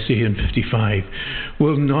God to Isaiah in 55,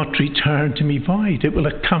 will not return to me void. It will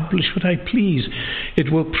accomplish what I please.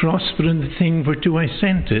 It will prosper in the thing whereto I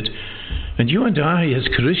sent it. And you and I, as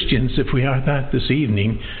Christians, if we are that this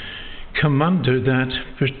evening, come under that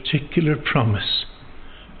particular promise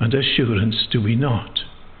and assurance, do we not?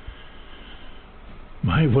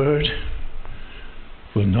 My word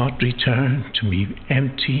will not return to me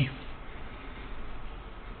empty.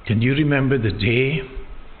 Can you remember the day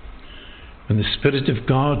when the Spirit of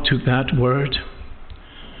God took that word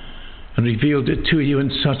and revealed it to you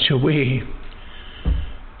in such a way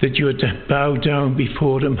that you had to bow down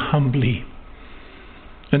before Him humbly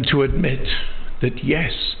and to admit that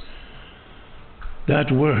yes,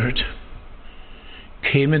 that word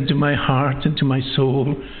came into my heart, into my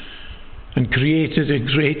soul, and created a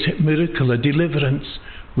great miracle, a deliverance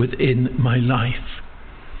within my life.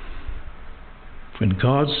 When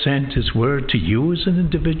God sent His word to you as an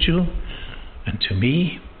individual and to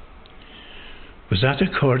me, was that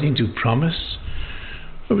according to promise,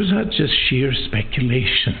 or was that just sheer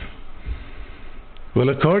speculation? Well,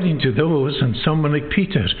 according to those, and someone like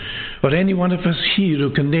Peter, or any one of us here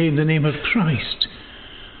who can name the name of Christ,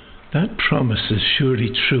 that promise is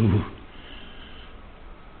surely true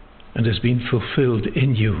and has been fulfilled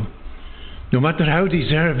in you, no matter how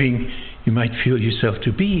deserving you might feel yourself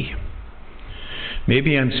to be.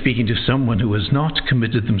 Maybe I'm speaking to someone who has not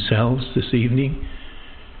committed themselves this evening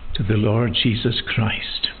to the Lord Jesus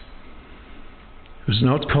Christ, who's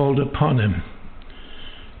not called upon Him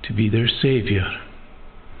to be their Saviour.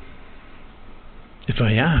 If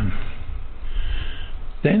I am,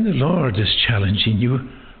 then the Lord is challenging you,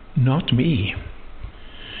 not me.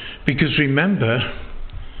 Because remember,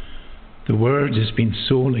 the word has been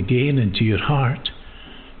sown again into your heart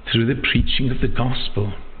through the preaching of the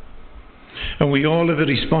gospel. And we all have a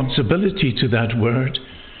responsibility to that word,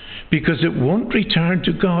 because it won't return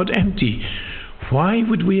to God empty. Why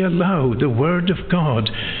would we allow the word of God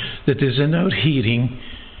that is in our hearing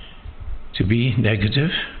to be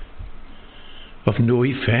negative, of no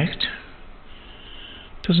effect?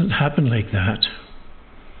 It doesn't happen like that.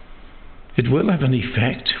 It will have an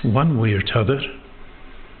effect one way or t'other.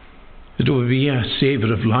 It will be a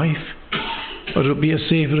savour of life, or it will be a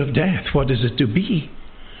savour of death. What is it to be?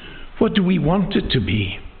 What do we want it to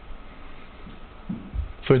be?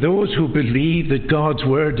 For those who believe that God's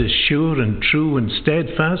word is sure and true and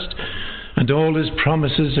steadfast, and all His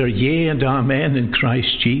promises are yea and amen in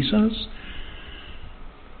Christ Jesus,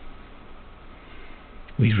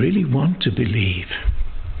 we really want to believe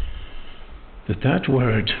that that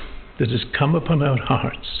word that has come upon our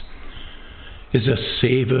hearts is a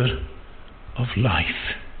savour of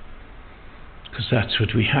life, because that's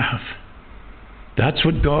what we have. That's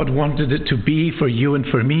what God wanted it to be for you and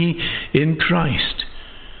for me in Christ,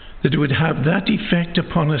 that it would have that effect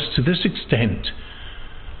upon us to this extent,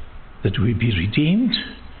 that we be redeemed,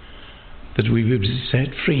 that we would be set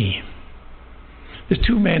free. The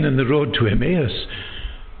two men on the road to Emmaus,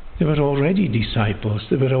 they were already disciples,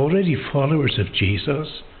 they were already followers of Jesus.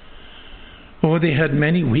 Oh, they had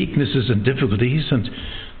many weaknesses and difficulties, and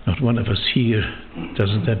not one of us here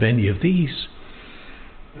doesn't have any of these.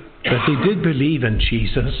 But they did believe in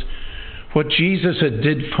Jesus. What Jesus had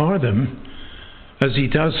did for them, as He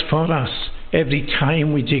does for us every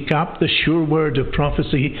time we take up the sure word of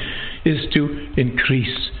prophecy, is to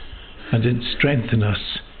increase and strengthen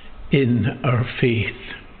us in our faith.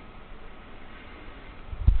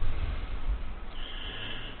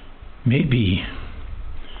 Maybe,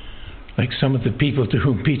 like some of the people to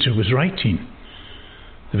whom Peter was writing,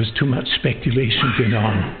 there was too much speculation going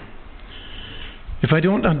on. If I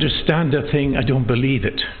don't understand a thing, I don't believe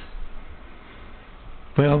it.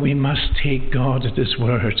 Well, we must take God at His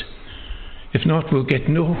word. If not, we'll get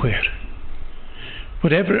nowhere.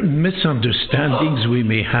 Whatever misunderstandings we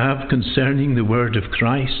may have concerning the word of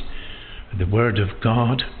Christ, The Word of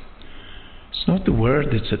God, it's not the Word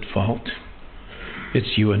that's at fault.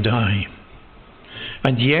 It's you and I.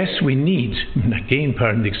 And yes, we need, again,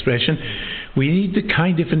 pardon the expression, we need the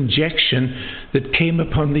kind of injection that came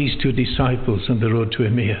upon these two disciples on the road to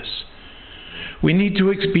Emmaus. We need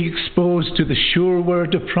to be exposed to the sure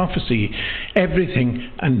word of prophecy,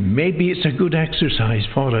 everything, and maybe it's a good exercise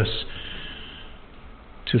for us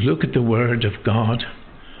to look at the Word of God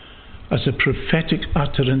as a prophetic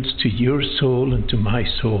utterance to your soul and to my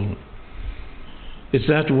soul. It's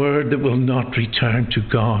that word that will not return to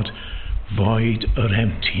God void or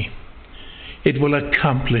empty. It will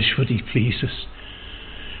accomplish what He pleases.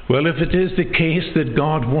 Well, if it is the case that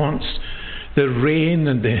God wants the rain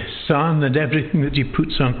and the sun and everything that He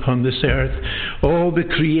puts upon this earth, all the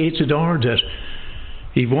created order,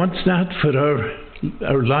 He wants that for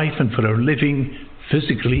our life and for our living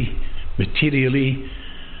physically, materially.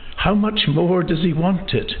 How much more does He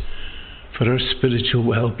want it for our spiritual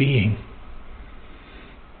well-being?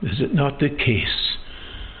 Is it not the case,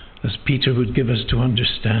 as Peter would give us to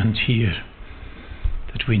understand here,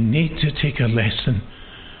 that we need to take a lesson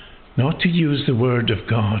not to use the Word of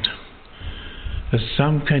God as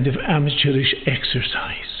some kind of amateurish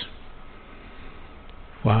exercise?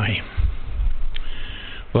 Why?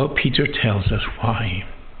 Well, Peter tells us why.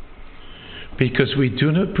 Because we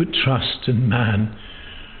do not put trust in man,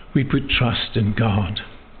 we put trust in God.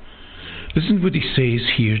 Listen to what he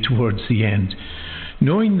says here towards the end.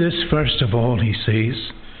 Knowing this, first of all, he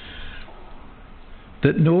says,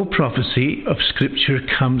 that no prophecy of Scripture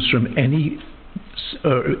comes from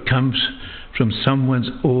someone's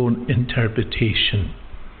own interpretation.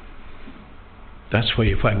 That's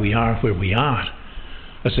why we are where we are,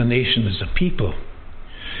 as a nation, as a people.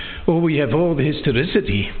 Oh, we have all the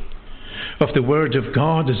historicity of the Word of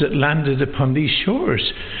God as it landed upon these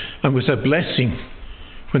shores and was a blessing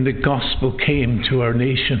when the gospel came to our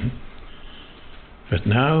nation. But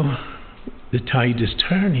now the tide is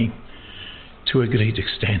turning to a great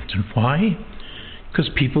extent. And why? Because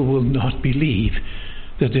people will not believe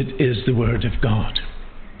that it is the Word of God.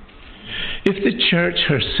 If the church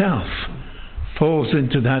herself falls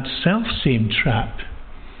into that self-same trap,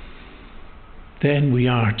 then we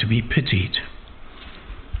are to be pitied.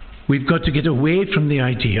 We've got to get away from the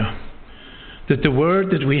idea that the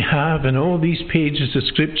Word that we have in all these pages of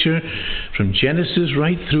Scripture, from Genesis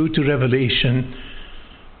right through to Revelation,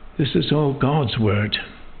 this is all God's Word.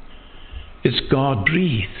 It's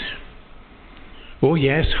God-breathed. Oh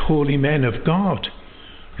yes, holy men of God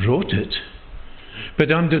wrote it,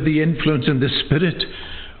 but under the influence and the Spirit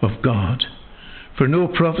of God. For no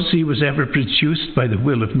prophecy was ever produced by the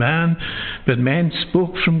will of man, but men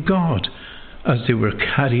spoke from God as they were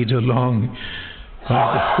carried along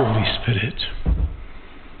by the Holy Spirit.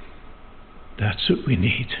 That's what we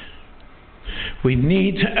need. We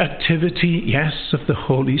need activity, yes, of the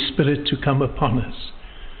Holy Spirit to come upon us.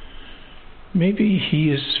 Maybe He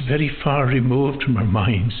is very far removed from our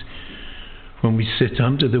minds when we sit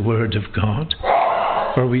under the Word of God,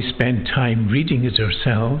 or we spend time reading it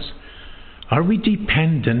ourselves. Are we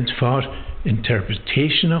dependent for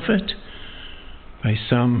interpretation of it by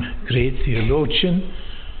some great theologian?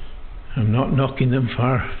 I'm not knocking them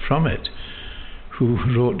far from it, who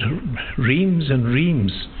wrote reams and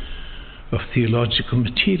reams of theological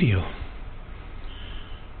material.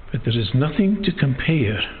 But there is nothing to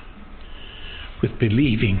compare with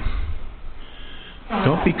believing,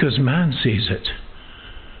 not because man says it,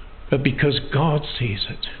 but because God says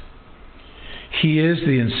it. He is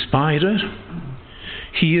the inspirer.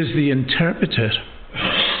 He is the interpreter.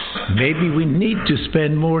 Maybe we need to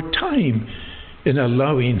spend more time in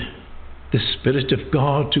allowing the Spirit of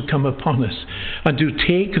God to come upon us and to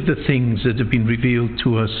take the things that have been revealed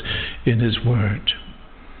to us in His Word.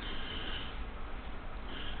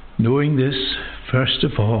 Knowing this, first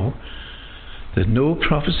of all, that no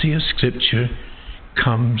prophecy of Scripture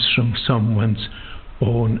comes from someone's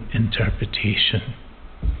own interpretation.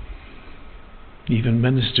 Even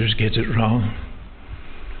ministers get it wrong.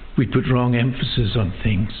 We put wrong emphasis on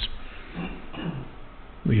things.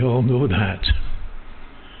 We all know that.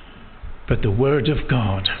 But the Word of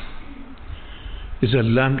God is a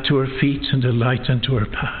lamp to our feet and a light unto our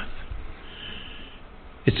path.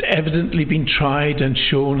 It's evidently been tried and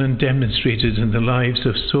shown and demonstrated in the lives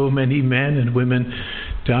of so many men and women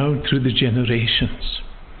down through the generations.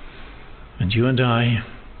 And you and I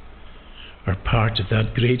are part of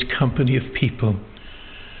that great company of people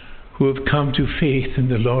who have come to faith in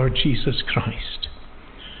the Lord Jesus Christ.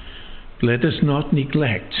 Let us not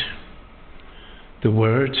neglect the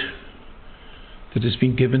Word that has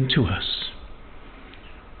been given to us.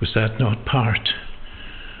 Was that not part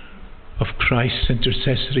of Christ's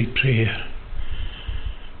intercessory prayer.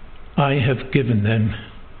 I have given them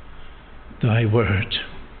thy word.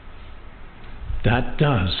 That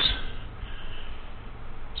does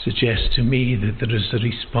suggest to me that there is a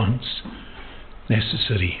response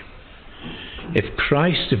necessary.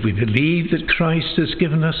 If we believe that Christ has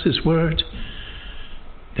given us his word,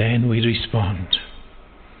 then we respond.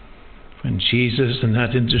 When Jesus in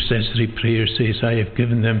that intercessory prayer says, I have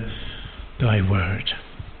given them thy word,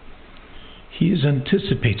 he is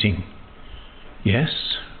anticipating, yes,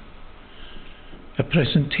 a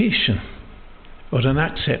presentation or an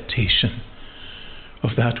acceptation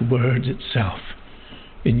of that word itself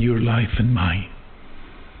in your life and mine.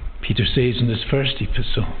 Peter says in his first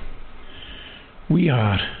epistle, we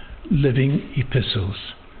are living epistles,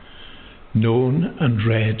 known and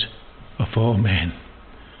read of all men.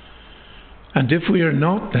 And if we are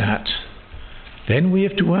not that, then we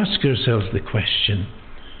have to ask ourselves the question,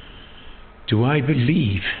 do I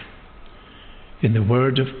believe in the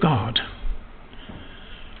word of God,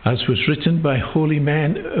 as was written by holy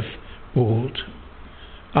men of old,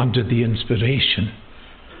 under the inspiration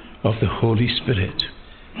of the Holy Spirit?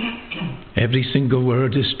 Every single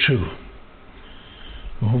word is true.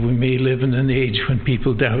 Oh, we may live in an age when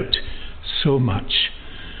people doubt so much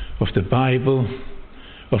of the Bible,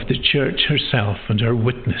 of the church herself and her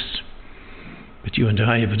witness. But you and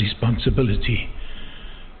I have a responsibility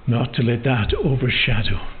not to let that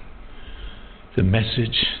overshadow the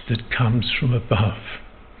message that comes from above.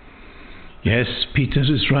 Yes, Peter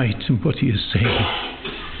is right in what he is saying,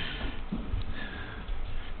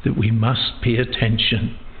 that we must pay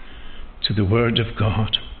attention to the word of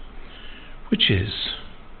God, which is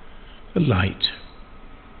a light,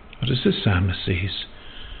 or as the psalmist says,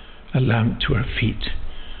 a lamp to our feet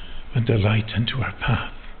and a light unto our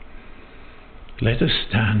path. Let us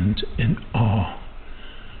stand in awe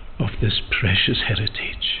of this precious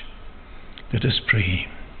heritage. Let us pray.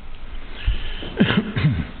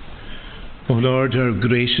 O Lord, our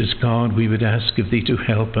gracious God, we would ask of thee to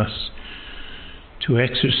help us to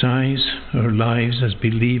exercise our lives as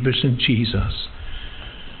believers in Jesus,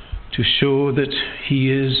 to show that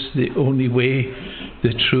he is the only way,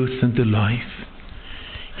 the truth and the life.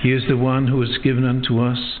 He is the one who is given unto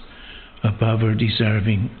us above our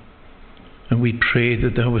deserving. And we pray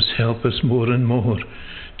that thou wouldst help us more and more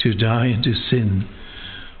to die unto sin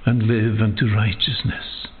and live unto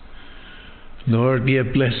righteousness. Lord, be a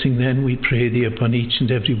blessing then, we pray thee, upon each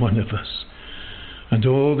and every one of us, and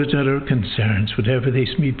all that are our concerns, whatever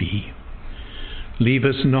these may be. Leave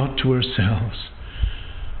us not to ourselves,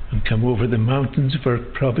 and come over the mountains of our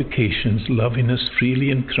provocations, loving us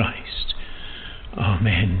freely in Christ.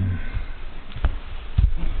 Amen.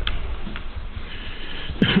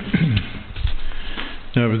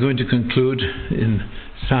 Now we're going to conclude in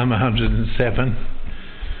Psalm 107.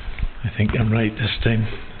 I think I'm right this time.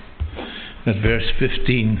 At verse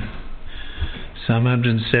 15. Psalm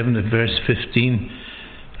 107 at verse 15.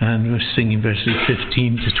 And we're singing verses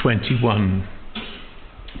 15 to 21.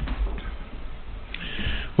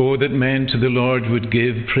 Oh, that men to the Lord would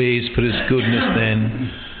give praise for his goodness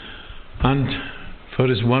then, and for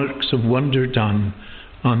his works of wonder done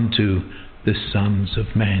unto the sons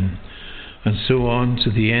of men. And so on to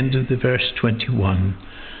the end of the verse 21.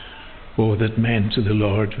 Oh, that men to the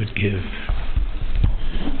Lord would give.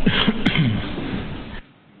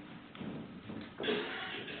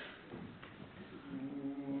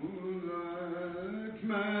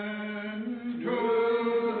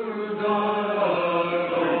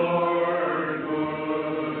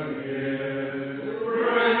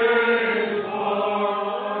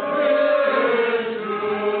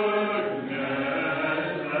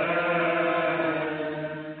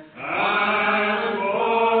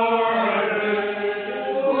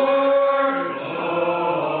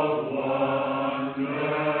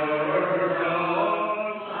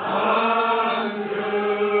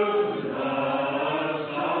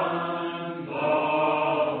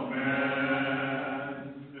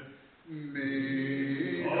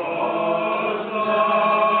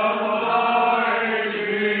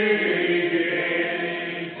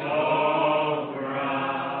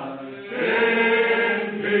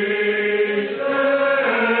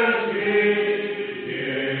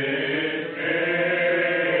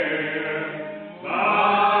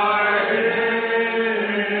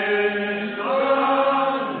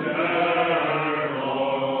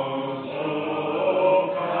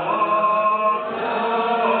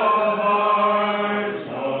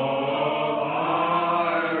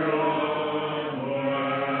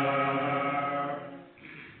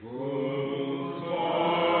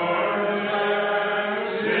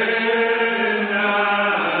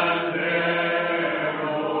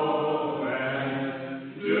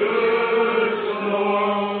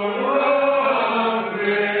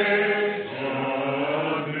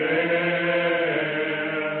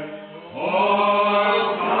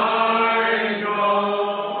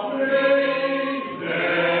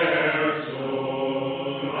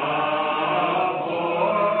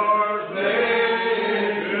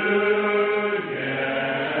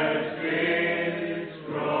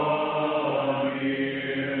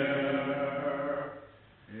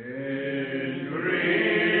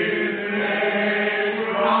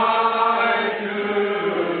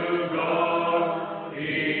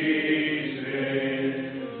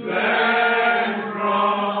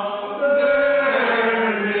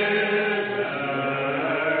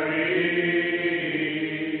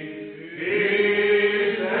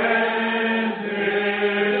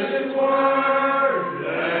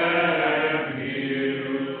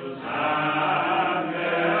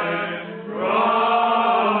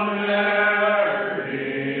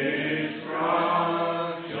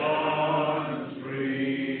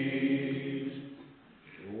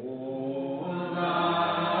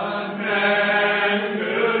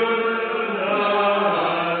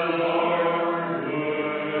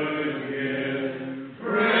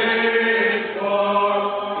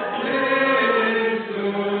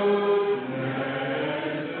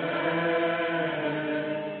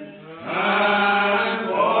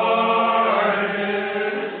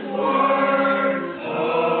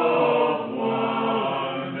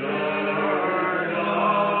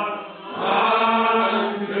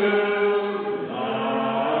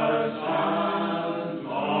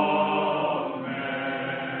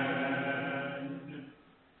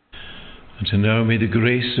 And now may the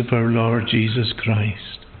grace of our Lord Jesus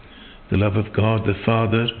Christ, the love of God the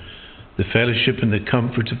Father, the fellowship and the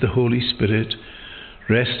comfort of the Holy Spirit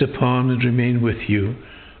rest upon and remain with you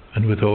and with all